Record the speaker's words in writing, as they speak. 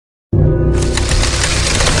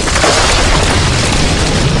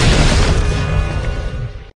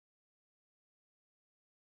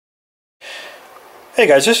Hey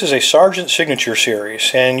guys, this is a Sargent signature series,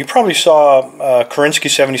 and you probably saw Korinsky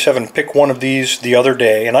 77 pick one of these the other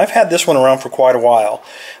day, and I've had this one around for quite a while.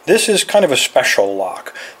 This is kind of a special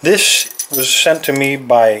lock. This was sent to me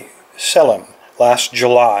by SELIM last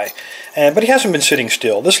July, but he hasn't been sitting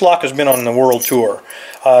still. This lock has been on the world tour.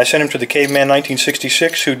 I sent him to the Caveman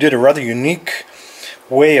 1966, who did a rather unique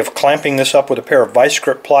way of clamping this up with a pair of vice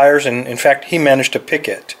grip pliers, and in fact he managed to pick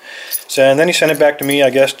it. So, and then he sent it back to me, I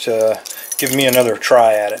guess, to give me another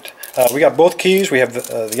try at it. We got both keys. We have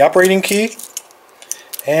the operating key,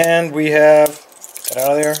 and we have, get that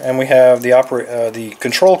out of there, and we have the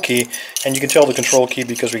control key, and you can tell the control key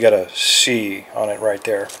because we got a C on it right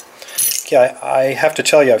there. Yeah, I have to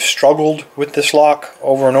tell you, I've struggled with this lock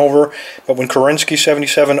over and over, but when Korinsky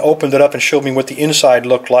 77 opened it up and showed me what the inside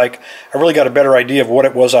looked like, I really got a better idea of what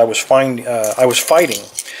it was I was fighting.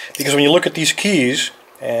 Because when you look at these keys,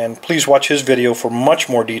 and please watch his video for much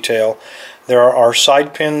more detail, there are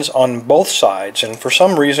side pins on both sides, and for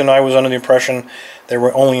some reason I was under the impression they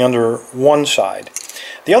were only under one side.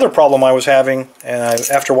 The other problem I was having, and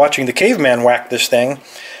after watching the Caveman whack this thing,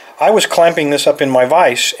 I was clamping this up in my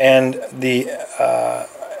vise, and the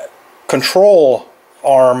control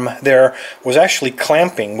arm there was actually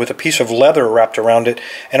clamping with a piece of leather wrapped around it,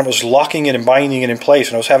 and it was locking it and binding it in place,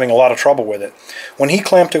 and I was having a lot of trouble with it. When he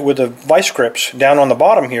clamped it with the vice grips down on the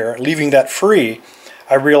bottom here, leaving that free,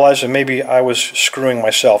 I realized that maybe I was screwing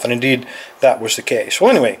myself, and indeed that was the case. Well,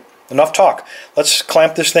 anyway, enough talk. Let's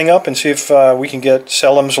clamp this thing up and see if we can get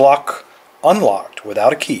SELIM's lock unlocked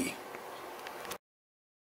without a key.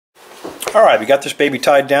 Alright, we got this baby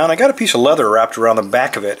tied down. I got a piece of leather wrapped around the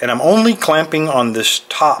back of it, and I'm only clamping on this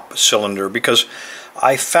top cylinder because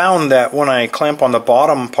I found that when I clamp on the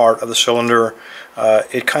bottom part of the cylinder,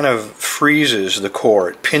 it kind of freezes the core.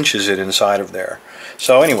 It pinches it inside of there.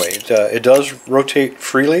 So anyway, it does rotate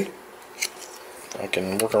freely. I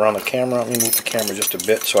can work around the camera. Let me move the camera just a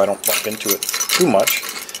bit so I don't bump into it too much.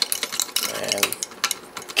 And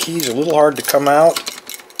the key's a little hard to come out.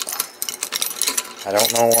 I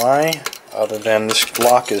don't know why, other than this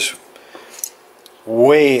lock is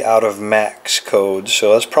way out of max code,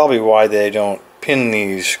 so that's probably why they don't pin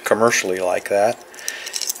these commercially like that.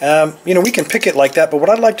 You know, we can pick it like that, but what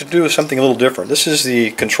I'd like to do is something a little different. This is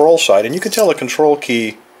the control side, and you can tell the control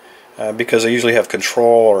key because they usually have control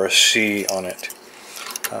or a C on it.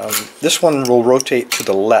 This one will rotate to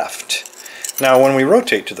the left. Now when we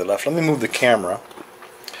rotate to the left, let me move the camera.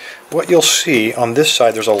 What you'll see on this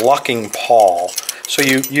side, there's a locking pawl. So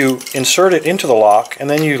you insert it into the lock, and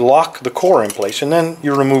then you lock the core in place, and then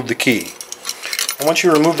you remove the key. And once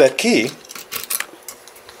you remove that key,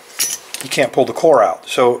 you can't pull the core out.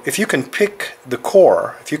 So if you can pick the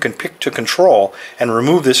core, if you can pick to control and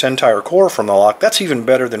remove this entire core from the lock, that's even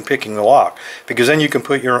better than picking the lock, because then you can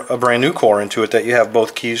put a brand new core into it that you have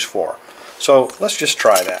both keys for. So let's just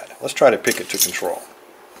try that. Let's try to pick it to control.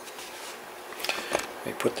 Let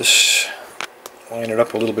me put this, line it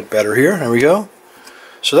up a little bit better here. There we go.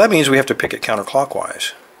 So that means we have to pick it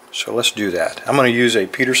counterclockwise. So let's do that. I'm going to use a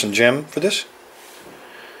Peterson gem for this.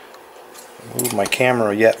 Move my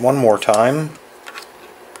camera yet one more time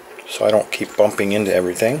so I don't keep bumping into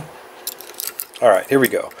everything. Alright, here we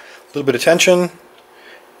go. A little bit of tension.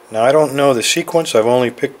 Now I don't know the sequence. I've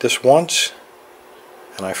only picked this once,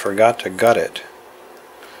 and I forgot to gut it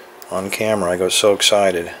on camera. I got so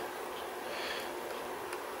excited.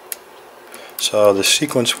 So the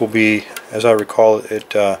sequence will be, as I recall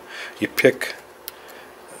it, you pick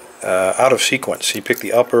out of sequence. You pick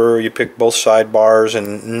the upper, you pick both sidebars,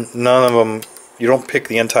 and none of them, you don't pick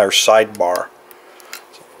the entire sidebar.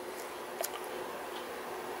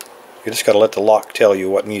 You just got to let the lock tell you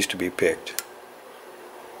what needs to be picked.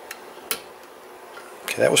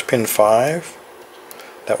 Okay, that was pin 5.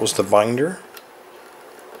 That was the binder.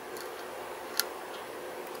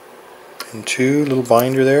 Pin 2, little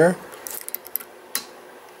binder there.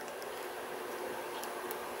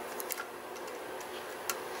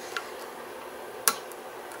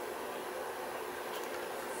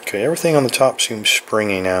 Okay, everything on the top seems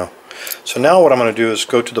springy now. So now what I'm going to do is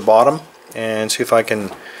go to the bottom and see if I can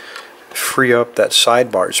free up that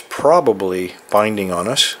sidebar. It's probably binding on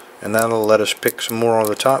us, and that'll let us pick some more of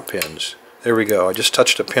the top pins. There we go. I just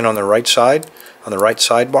touched a pin on the right side, on the right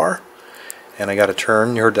sidebar, and I got to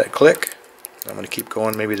turn. You heard that click. I'm going to keep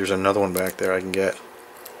going. Maybe there's another one back there I can get.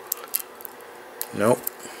 Nope.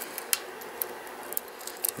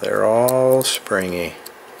 They're all springy.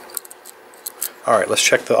 Alright, let's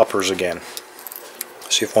check the uppers again.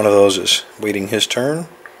 See if one of those is waiting his turn.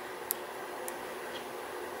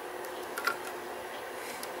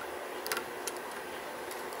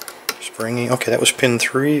 Springy. Okay, that was pin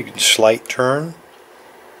 3. Slight turn.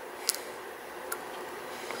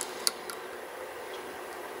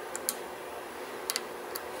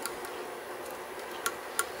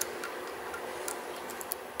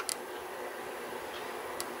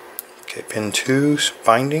 Okay, pin 2,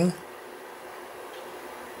 binding.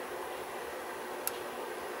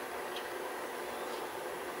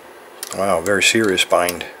 Wow, very serious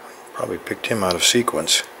bind. Probably picked him out of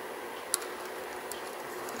sequence.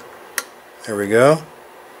 There we go.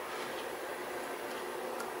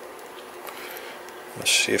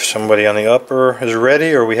 Let's see if somebody on the upper is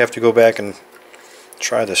ready, or we have to go back and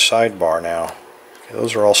try the sidebar now. Okay,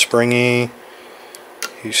 those are all springy.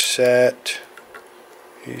 He's set.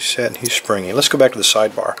 He's set and he's springy. Let's go back to the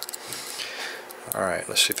sidebar. Alright,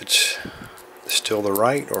 let's see if it's still the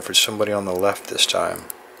right or if it's somebody on the left this time.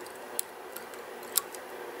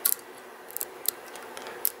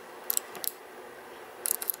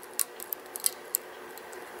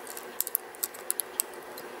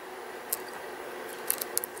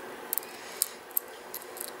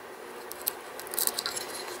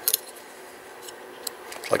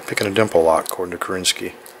 It's like picking a dimple lock, according to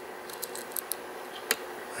Karinsky.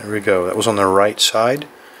 There we go. That was on the right side.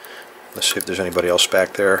 Let's see if there's anybody else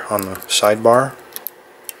back there on the sidebar.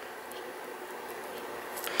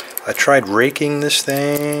 I tried raking this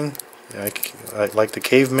thing. Like the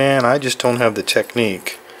caveman, I just don't have the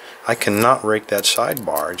technique. I cannot rake that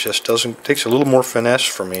sidebar. It just doesn't. It takes a little more finesse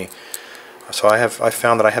for me. So I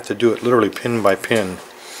found that I have to do it literally pin by pin.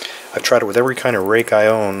 I've tried it with every kind of rake I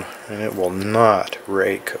own, and it will not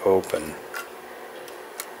rake open.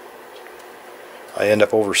 I end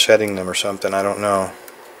up oversetting them or something, I don't know.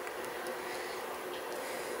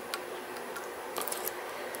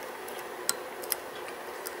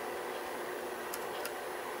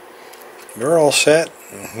 They're all set.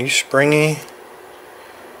 He's springy.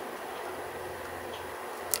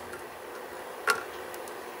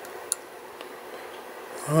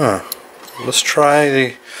 Huh. Let's try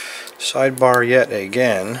the sidebar yet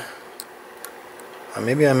again.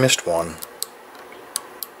 Maybe I missed one.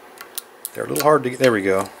 They're a little hard to get. There we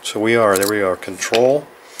go. So there we are. Control.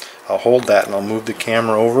 I'll hold that and I'll move the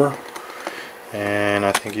camera over. And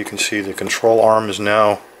I think you can see the control arm is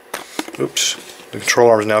now, oops, the control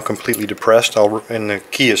arm is now completely depressed. And the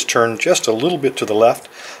key is turned just a little bit to the left.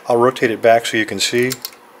 I'll rotate it back so you can see.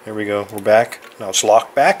 There we go. We're back. Now it's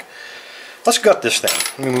locked back. Let's gut this thing.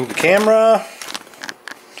 Let me move the camera.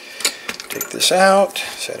 Take this out.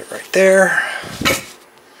 Set it right there.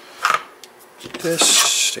 This.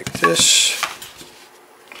 Take this.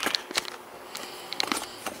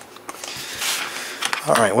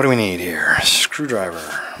 Alright, what do we need here? Screwdriver.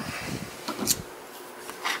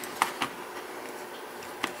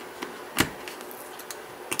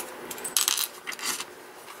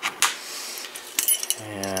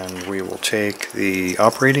 And we will take the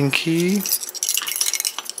operating key,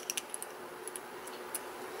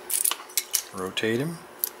 rotate him,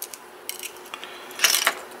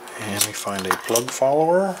 and we find a plug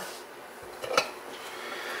follower.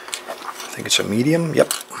 I think it's a medium,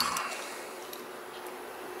 yep.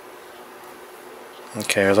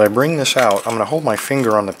 Okay, as I bring this out, I'm going to hold my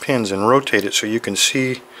finger on the pins and rotate it so you can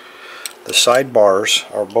see the sidebars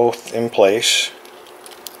are both in place.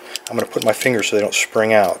 I'm going to put my finger so they don't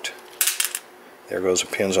spring out. There goes the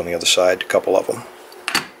pins on the other side, a couple of them.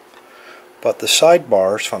 But the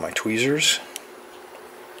sidebars, find my tweezers.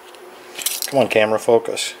 Come on, camera,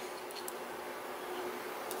 focus.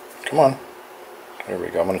 Come on. There we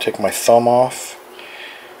go. I'm going to take my thumb off.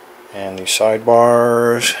 And the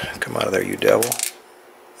sidebars, come out of there, you devil.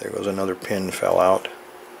 There goes another pin, fell out.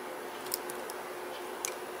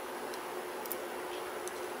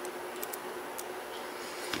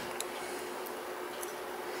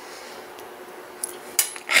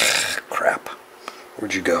 Crap.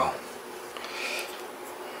 Where'd you go?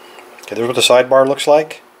 Okay, there's what the sidebar looks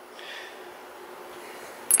like.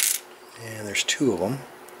 And there's two of them.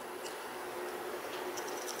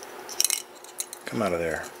 Come out of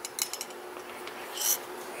there.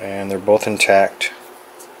 And they're both intact.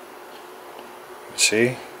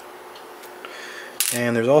 See?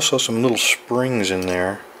 And there's also some little springs in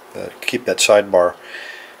there that keep that sidebar.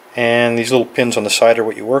 And these little pins on the side are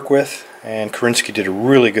what you work with. And Karinsky did a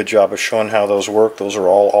really good job of showing how those work. Those are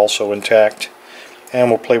all also intact. And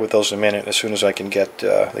we'll play with those in a minute as soon as I can get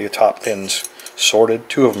the top pins sorted.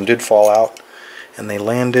 Two of them did fall out. And they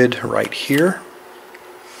landed right here.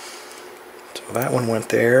 So that one went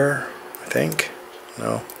there, I think.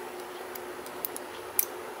 No.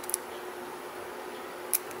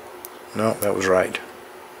 No, that was right.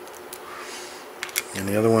 And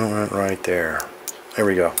the other one went right there. There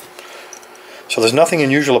we go. So there's nothing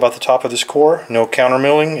unusual about the top of this core. No counter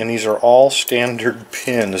milling, and these are all standard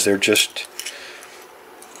pins. They're just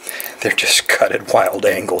cut at wild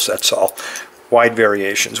angles, that's all. Wide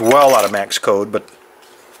variations. Well out of max code, but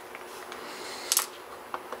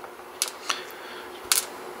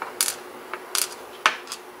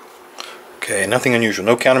Okay, nothing unusual.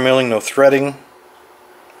 No countermilling, no threading,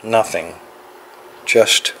 nothing.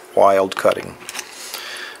 Just wild cutting.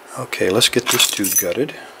 Okay, let's get this dude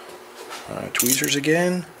gutted. Tweezers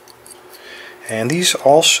again. And these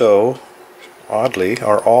also, oddly,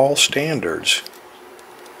 are all standards.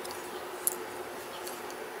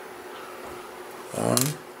 One.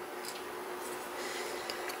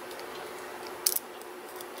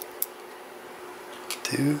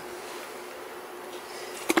 Two.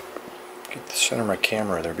 Get the center of my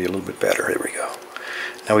camera there, be a little bit better. There we go.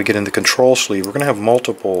 Now we get in the control sleeve. We're going to have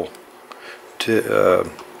multiple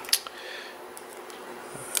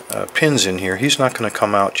pins in here. He's not going to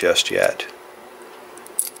come out just yet.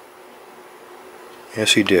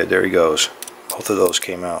 Yes, he did. There he goes. Both of those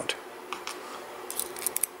came out.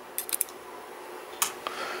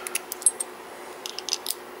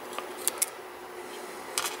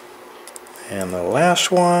 And the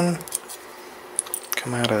last one,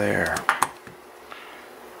 come out of there.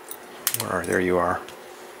 There you are.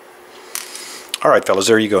 Alright fellas,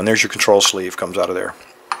 there you go, and there's your control sleeve, comes out of there.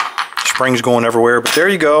 Springs going everywhere, but there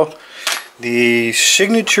you go. The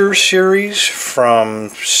Signature Series from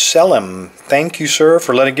SELIM. Thank you, sir,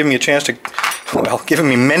 for giving me a chance to, well, giving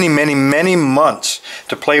me many months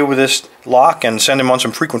to play with this lock and send him on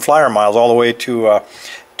some frequent flyer miles all the way to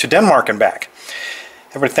Denmark and back.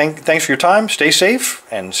 Everybody, thanks for your time. Stay safe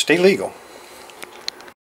and stay legal.